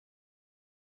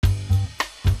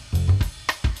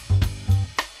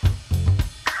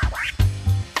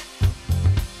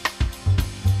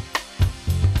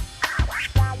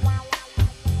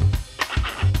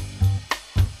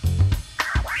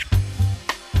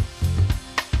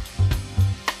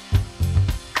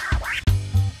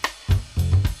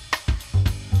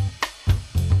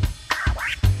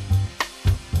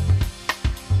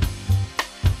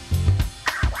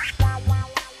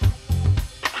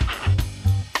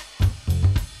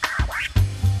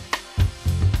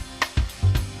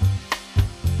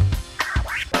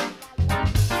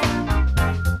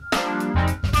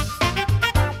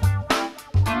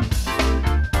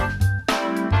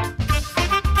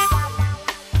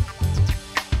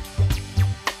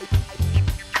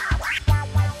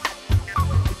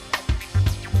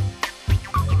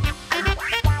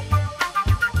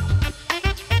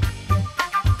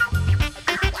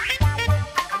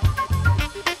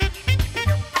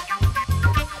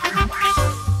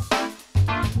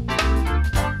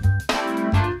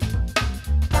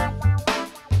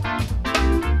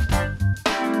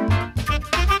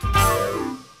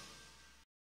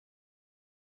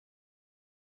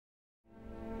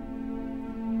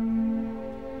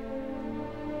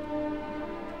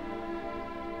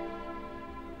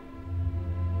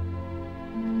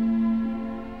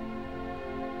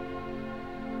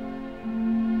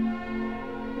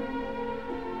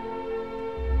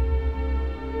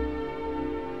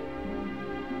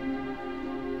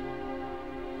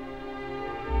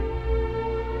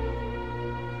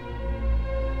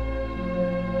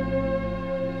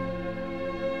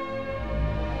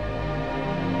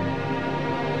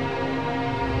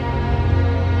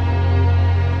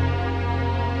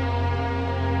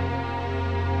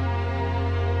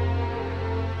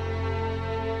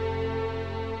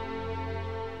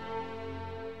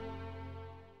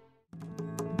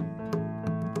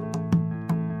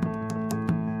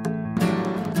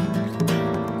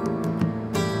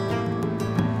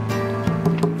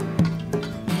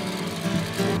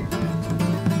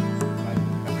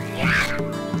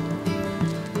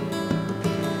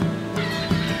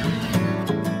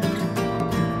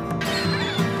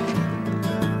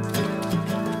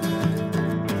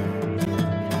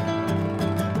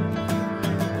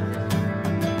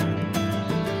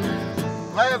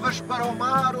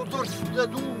da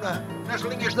duna, nas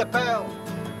linhas da pele.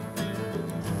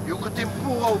 E o que te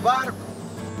empurra ao barco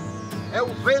é o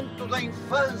vento da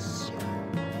infância,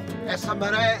 essa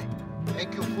maré em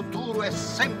que o futuro é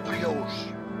sempre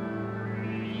hoje.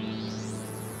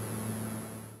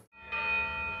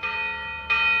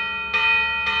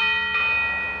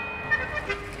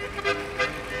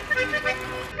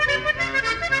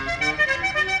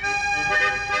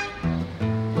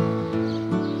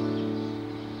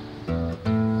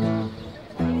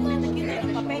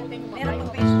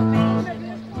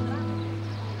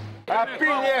 A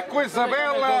pilha é coisa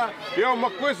bela, é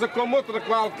uma coisa como outra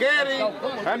qualquer.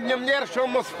 A minha mulher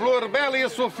chama-se Flor Bela e eu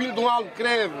sou filho de um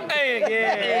alcreve.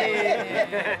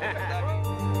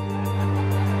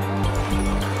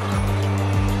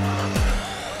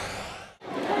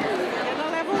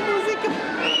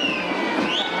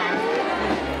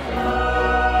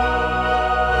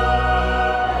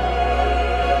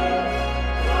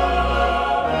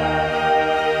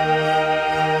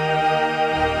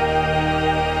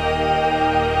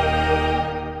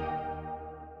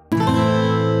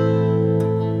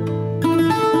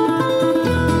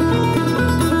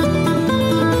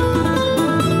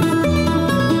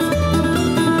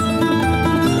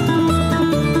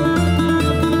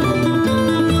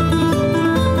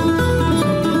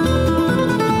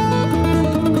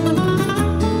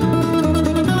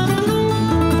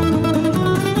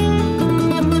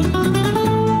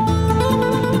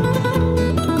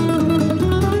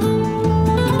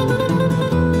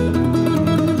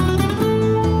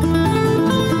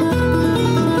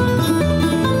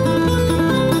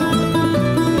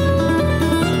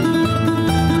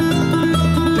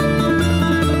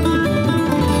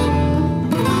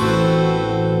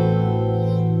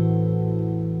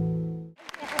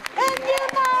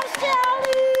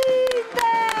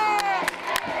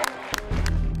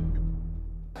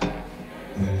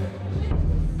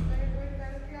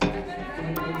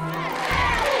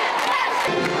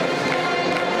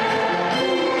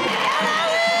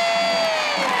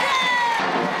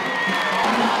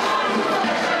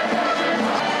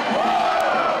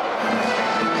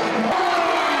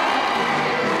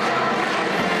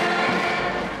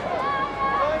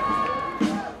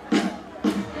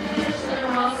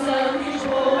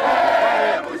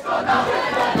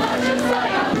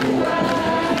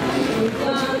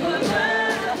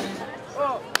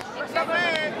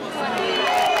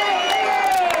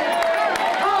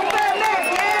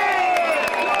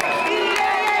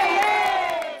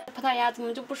怎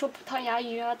么就不说葡萄牙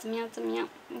语啊？怎么样？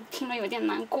听了有点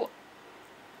难过。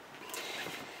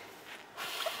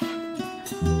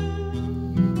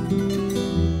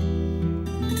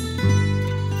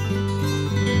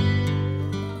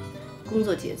工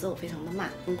作节奏非常的慢，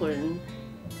中国人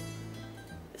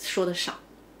说的少，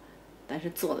但是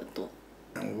做的多。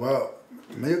我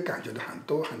没有感觉到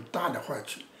很大的坏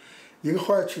处，一个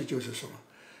坏处就是什么？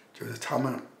就是他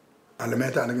们阿勒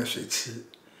麦达那个水池，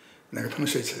那个喷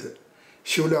水池。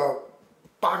 修了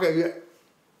8个月，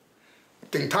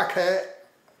等他开，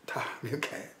他没有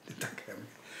开，等他开，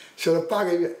修了8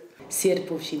个月。Ser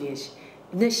povo chinês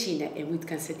na China é muito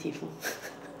cansativo.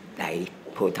 来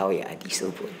葡萄牙的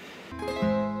生活。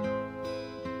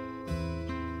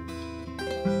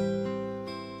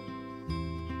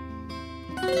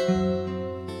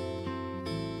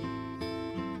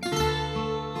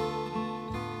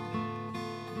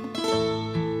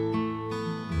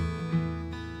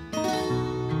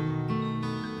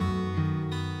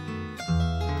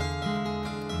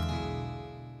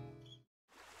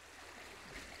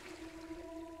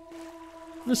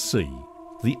 The sea.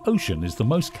 The ocean is the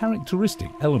most characteristic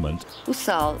element. O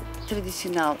sal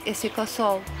tradicional é seco ao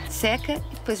sol, seca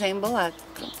e depois é embalado.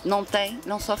 Pronto,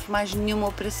 não sofre mais nenhuma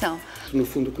operação. No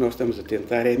fundo, o que nós estamos a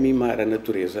tentar é mimar a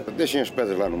natureza. Deixem as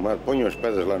pedras lá no mar, ponham as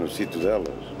pedras lá no sítio delas.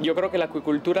 Eu creo que a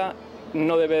aquicultura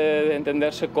não deve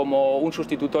entenderse como um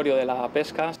substitutório da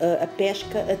pesca. A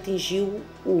pesca atingiu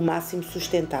o máximo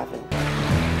sustentável.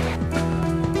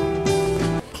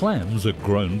 Clams are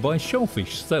grown by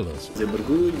shellfish sellers. Fazer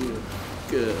mergulho,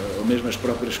 ou mesmo as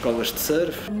próprias escolas de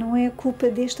surf. Não é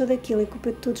culpa deste ou daquilo, é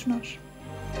culpa de todos nós.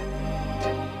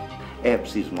 É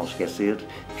preciso não esquecer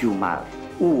que o mar,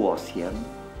 o oceano,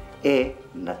 é,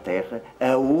 na Terra,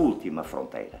 a última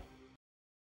fronteira.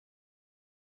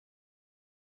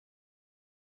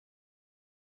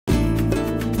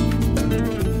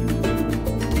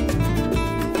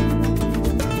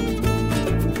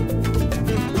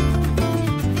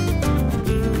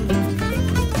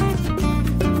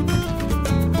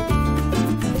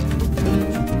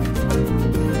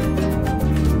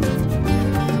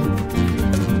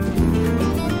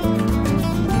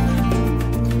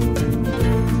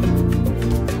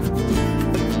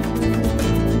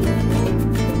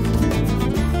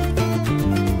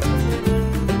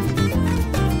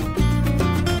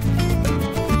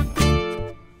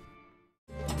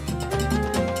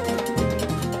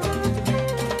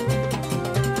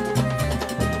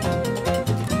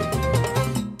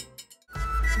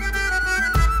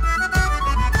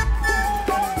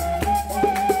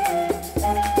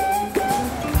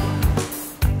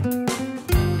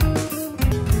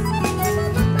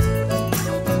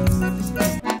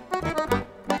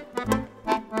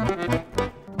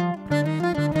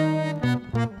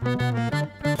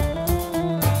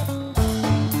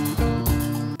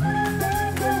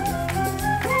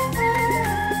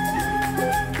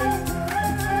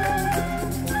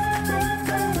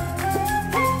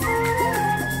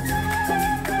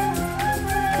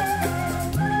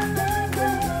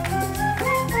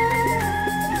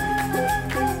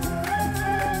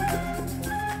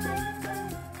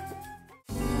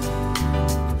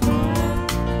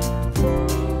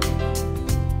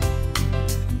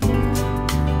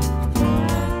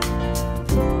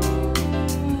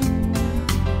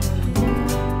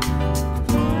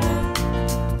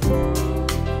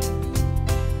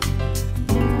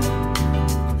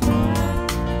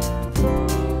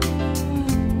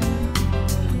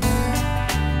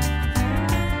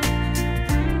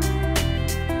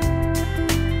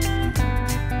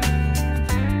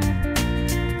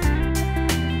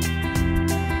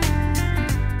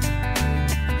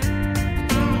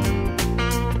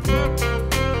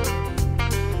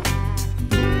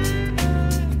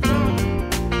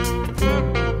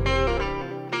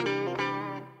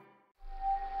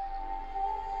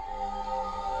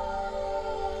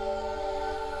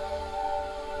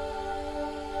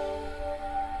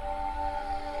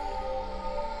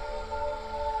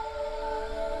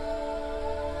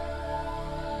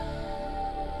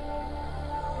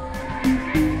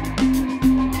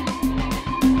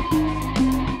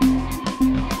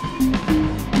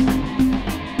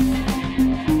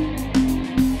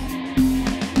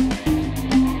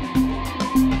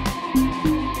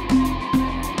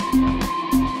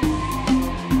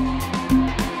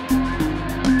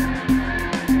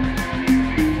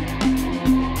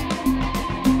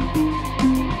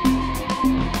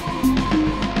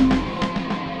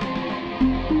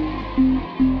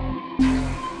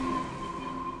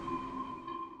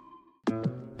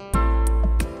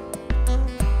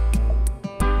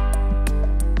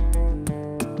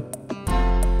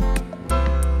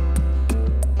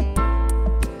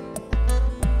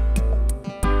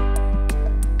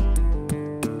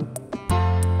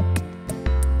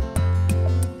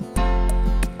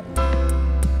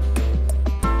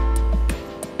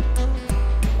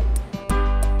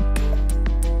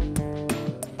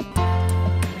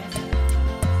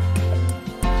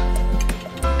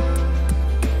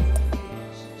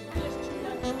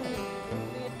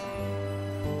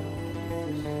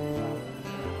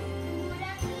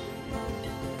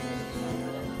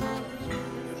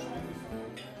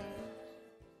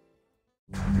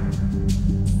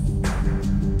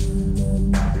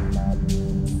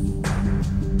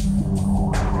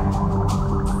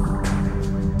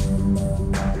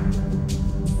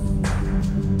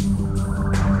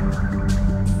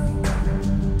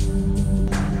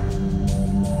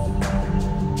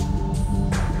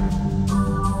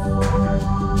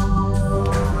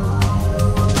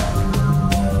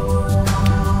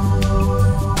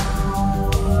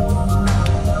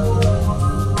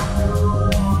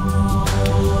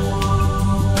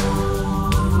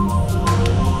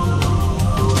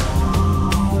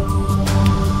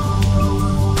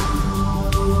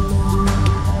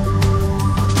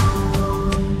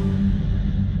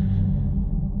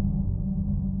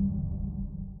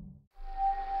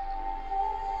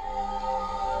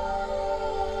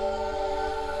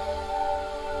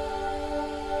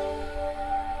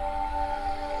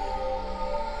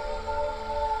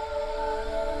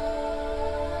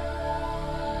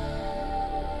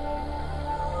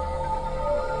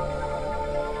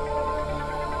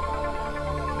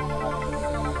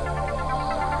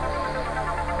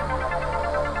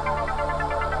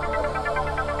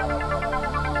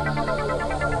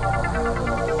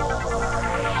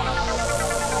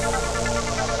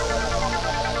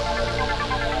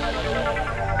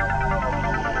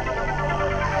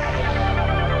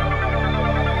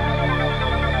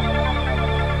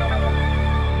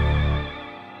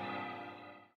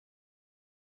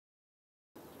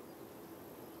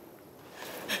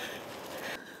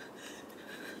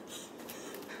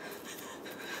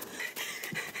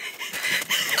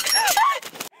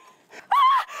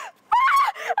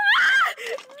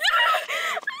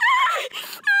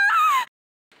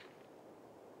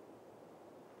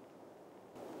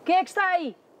 Quem é que está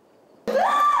aí?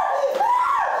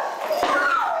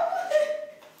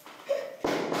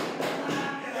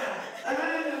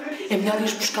 É melhor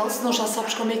ires buscá-lo, senão já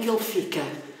sabes como é que ele fica.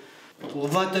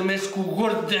 Levanta-me esse com o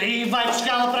gordo daí e vai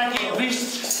buscá-la para aqui,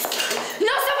 viste?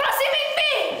 Não se aproximem de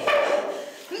mim!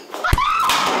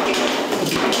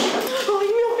 Ai,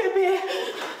 meu bebê!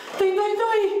 Tem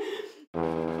dói.